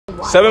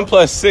7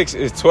 plus 6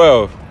 is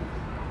 12.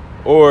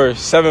 Or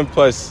 7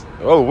 plus...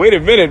 Oh, wait a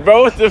minute,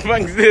 bro. What the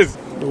fuck is this?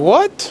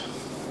 What?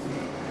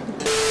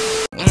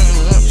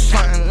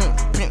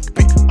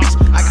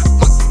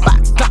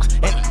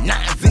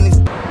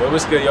 Yo,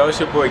 what's good, y'all? It's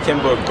your boy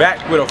Kimbo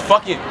back with a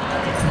fucking...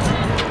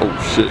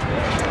 Oh, shit.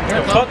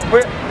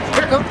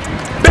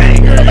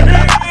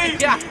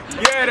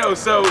 Yeah, though,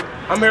 so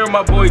I'm here with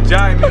my boy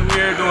Jai, man. We're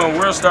here doing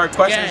World Star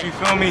questions, you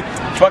feel me?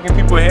 Fucking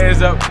people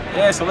heads up.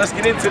 Yeah, so let's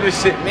get into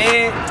this shit,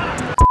 man.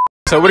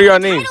 So what are y'all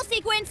names? Title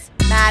sequence.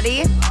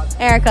 Maddie.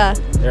 Erica.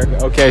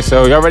 Erica. Okay,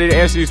 so y'all ready to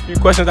answer these few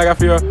questions I got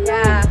for y'all?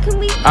 Yeah. Can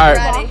we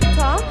Alright.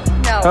 talk?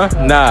 No. Huh?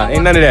 Nah,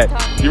 ain't none of that.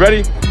 You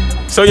ready?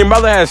 So your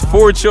mother has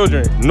 4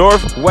 children,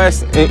 North,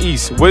 West, and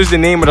East. What is the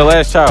name of the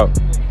last child?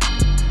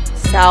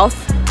 South.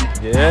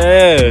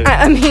 Yeah.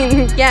 I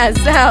mean, yeah,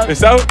 South. The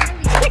South?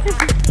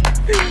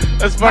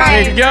 Let's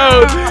fucking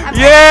go. I'm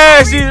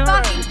Yeah, she's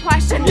fucking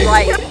question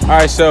right.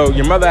 Alright, so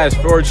your mother has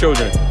 4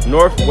 children,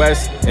 North,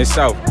 West, and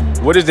South.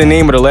 What is the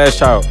name of the last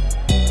child?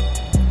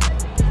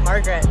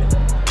 Margaret.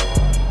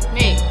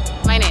 Me.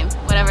 My name.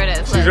 Whatever it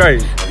is. She's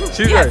right.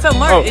 She's right. So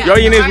Margaret. Oh, Yeah.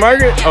 your name's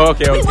Margaret? Oh,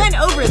 okay, okay. We went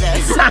over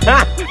this.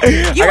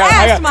 You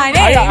asked my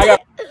name. I got.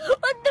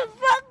 What the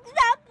fuck is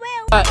that?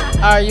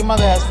 Alright, your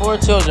mother has 4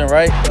 children,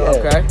 right? Yeah.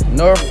 Okay.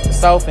 North,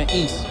 South, and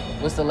East.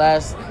 What's the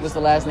last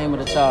name of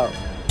the child?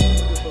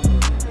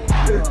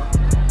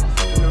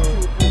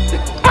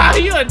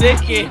 You a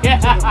dickhead.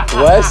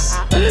 West?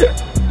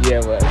 Yeah,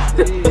 West.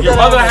 Your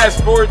mother has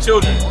 4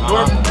 children,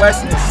 North,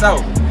 West, and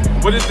South.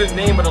 What is the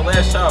name of the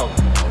last child?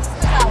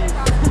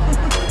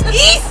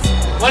 East.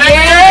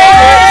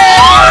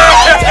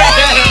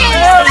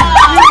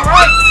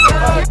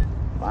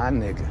 My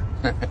nigga.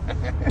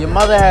 Your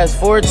mother has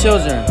 4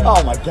 children.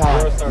 Oh my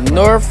God.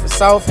 North,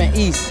 South, and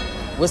East.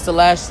 What's the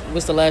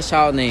last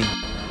child name?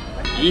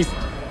 East.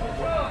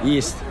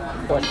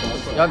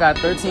 Y'all got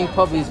 13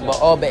 puppies, but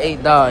all but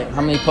 8 died.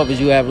 How many puppies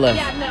you have left?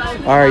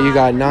 Alright, you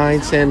got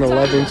 9, 10,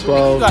 11,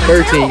 12,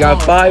 13. You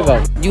got 5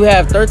 of them. You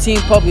have 13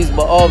 puppies,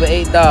 but all but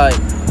 8 died.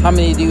 How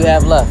many do you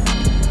have left?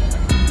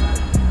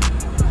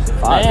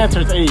 The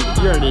answer's 8.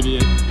 You're an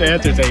idiot. The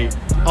answer's 8.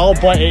 All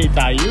but 8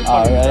 die. You?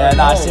 Oh yeah,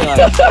 nah, shit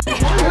like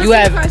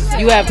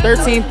you have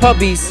 13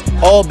 puppies,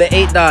 all but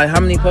 8 died. How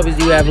many puppies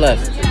do you have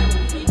left?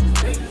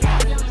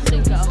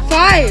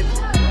 5.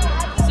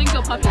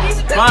 Cinco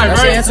puppies. 5, That's right?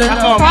 the answer?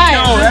 That's what I'm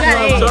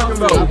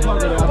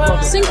talking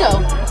about.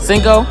 Cinco.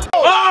 Cinco?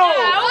 Oh!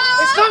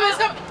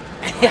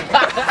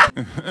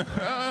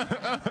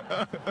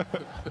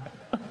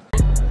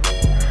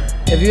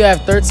 If you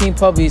have 13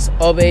 puppies,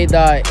 all but 8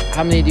 died,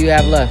 how many do you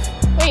have left?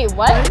 Wait,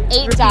 what?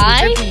 8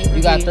 die?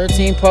 You got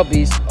 13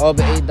 puppies, all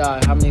but 8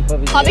 died. How many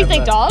puppies Puppies do you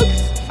like have left?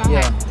 dogs?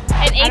 Yeah.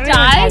 And 8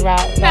 die?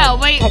 No,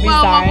 wait,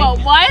 whoa.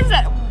 Why is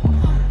that?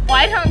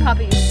 Why are you having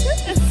puppies?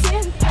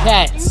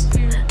 Cats.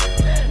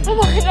 Oh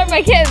my God,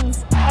 my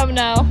kids. Oh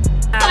no.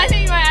 So I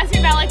think you might ask me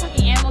about like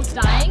fucking animals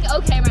dying.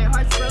 Okay, my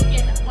heart's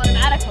broken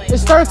automatically.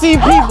 It's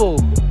 13 people.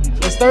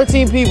 It's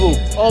 13 people.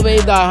 All but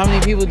 8 died. How many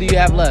people do you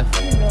have left?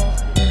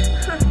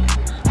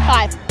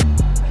 5.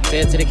 Say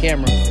it to the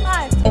camera.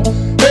 5.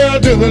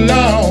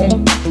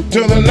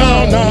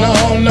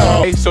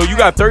 No. Hey, so you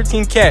got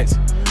 13 cats.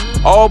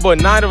 All but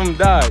 9 of them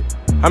died.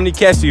 How many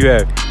cats do you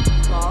have?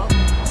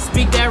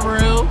 Speak that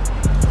real.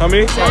 How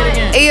many? Say it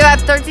again. You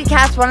have 13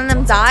 cats. One of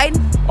them died.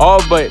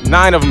 All but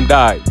 9 of them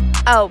died.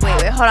 Oh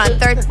wait, hold on.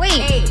 13.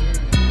 Wait.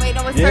 Wait,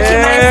 no, it's 13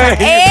 Yeah.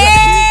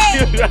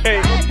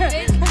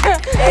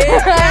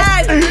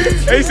 minus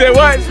 8. He said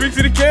what? Speak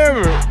to the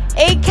camera.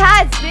 8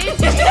 cats, bitch.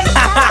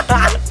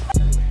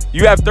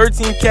 You have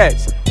 13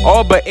 cats.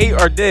 All but 8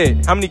 are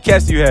dead. How many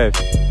cats do you have?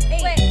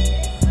 8.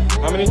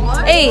 How many?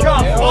 8.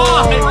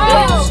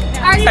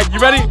 You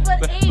ready? All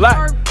but 8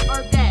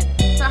 are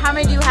dead. So how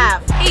many do you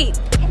have? 8.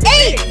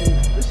 8.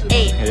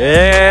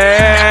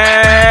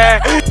 Yeah.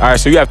 All right,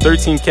 so you have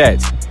 13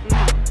 cats.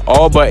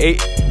 All but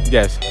 8.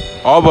 Yes.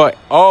 All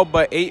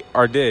but 8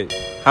 are dead.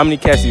 How many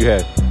cats do you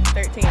have?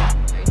 13.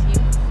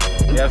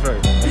 Yeah, that's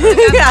right.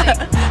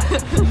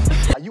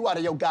 You out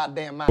of your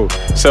goddamn mind.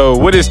 So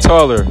what is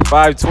taller,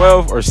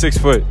 5'12" or 6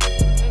 foot?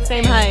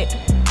 Same height.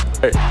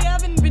 We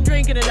haven't been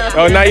drinking enough.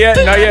 Oh, not yet,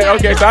 not yet.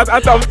 Okay, so I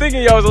was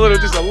thinking y'all was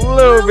just a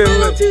little bit. A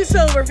little too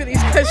sober for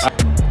these questions.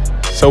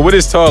 So what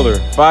is taller,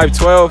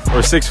 5'12"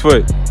 or 6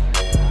 foot?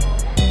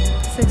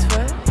 6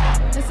 foot.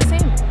 It's the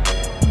same.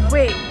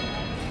 Wait.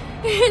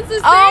 It's the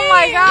same. Oh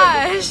my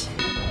gosh.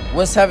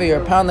 What's heavier,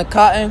 a pound of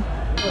cotton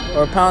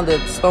or a pound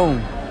of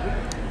stone?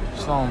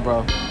 Stone,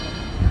 bro.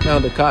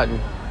 Pound of cotton.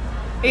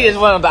 He just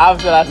went on the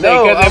opposite I said.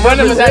 No, I one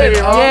of them had to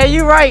be wrong. Yeah,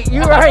 you right.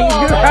 You right.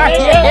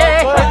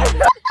 Yeah.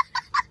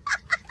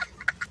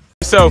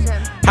 So,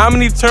 how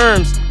many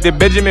terms did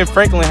Benjamin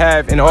Franklin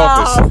have in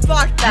office? Oh,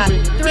 fuck that.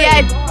 3.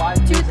 Yeah,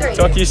 2, 3.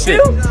 Talk your shit.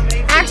 2?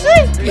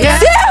 Actually? Yeah.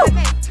 2.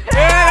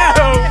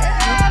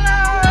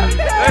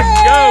 Let's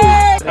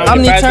go. How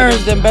many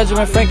terms did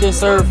Benjamin Franklin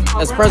serve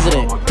as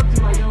president?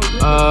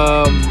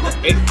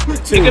 It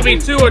could be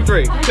 2 or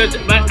 3. But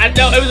I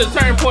know it was a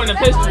certain point of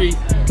history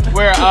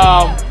where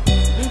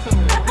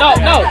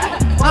No.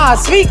 Nah,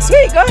 speak.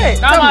 Go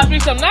ahead. I'm gonna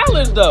speak some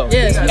knowledge though.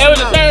 Yeah, it was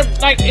a term,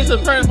 like it's a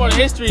term for the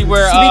history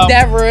where Speak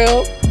that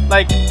real.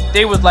 like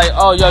they was like,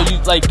 oh yo,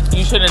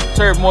 you shouldn't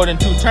serve more than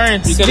 2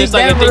 terms because it's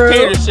like a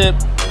dictatorship.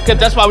 Because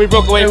that's why we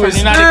broke away from the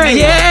United Kingdom.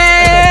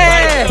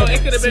 Yeah. So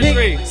it could have been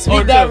 3.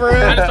 Speak that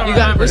real. You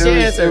got what's your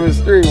answer? It was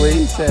 3. What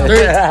he said. 3.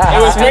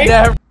 It was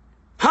 3.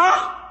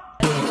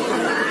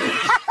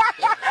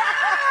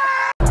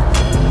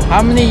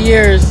 How many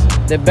years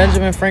did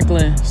Benjamin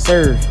Franklin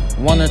serve?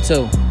 1 or 2?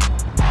 2. 0.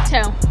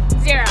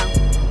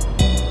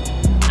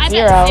 I bet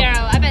 0.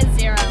 I bet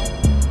 0.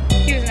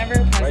 He was never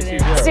a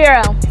president.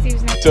 0. He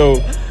was never. So,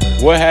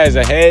 what has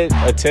a head,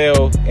 a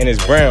tail, and is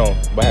brown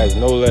but has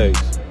no legs?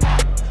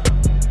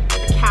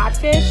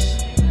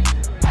 Catfish.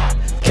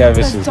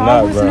 Catfish is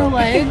not With no brown.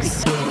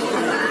 legs.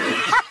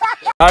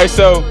 All right,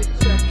 so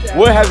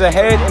what has a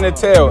head and a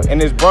tail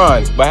and is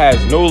bronze but has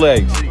no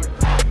legs?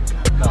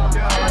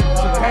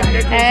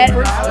 Head.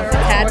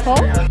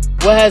 Tadpole.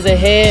 What has a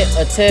head,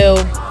 a tail,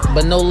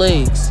 but no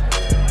legs?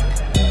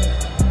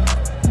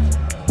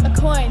 A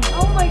coin.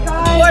 Oh my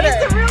god. Quarter.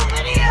 It's a real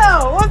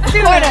video. Let's do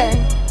it.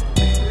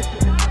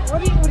 What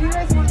do you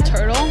guys want?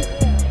 Turtle.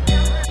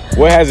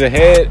 What has a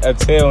head, a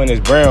tail, and is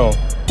brown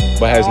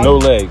but has no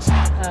legs?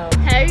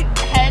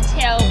 Head,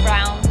 tail,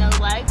 brown, no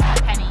legs, a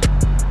penny.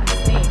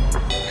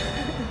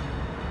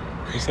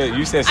 You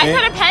said I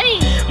said a penny.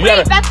 You Wait,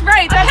 gotta- that's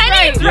right. That's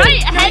penny. Yeah.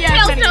 Right. Head,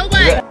 tail, no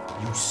legs.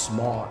 You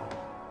smart.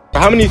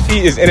 How many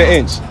feet is in an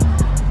inch?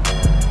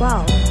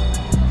 12.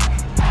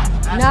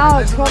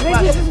 No, 12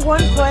 inches is 1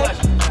 foot.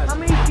 How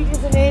many feet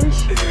is an inch?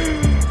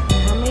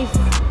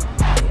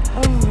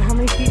 How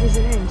many feet is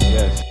an inch?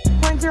 Yes.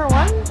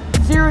 0.01?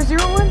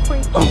 001?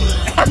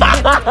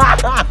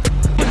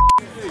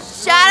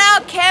 Shout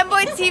out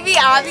Camboy TV,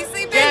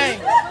 obviously, bitch.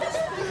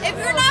 If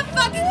you're not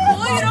fucking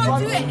cool, you don't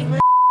do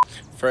it.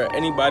 For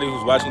anybody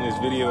who's watching this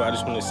video, I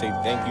just want to say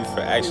thank you for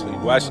actually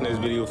watching this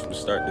video from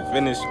start to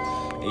finish.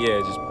 And yeah,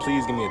 just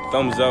please give me a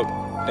thumbs up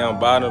down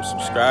bottom,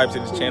 subscribe to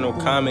this channel,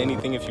 comment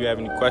anything if you have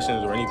any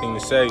questions or anything to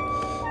say.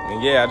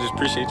 And yeah, I just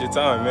appreciate your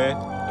time, man.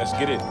 Let's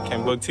get it.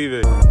 Camboy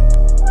TV.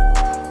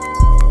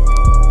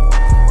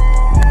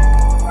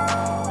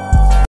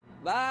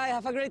 Bye,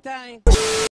 have a great time.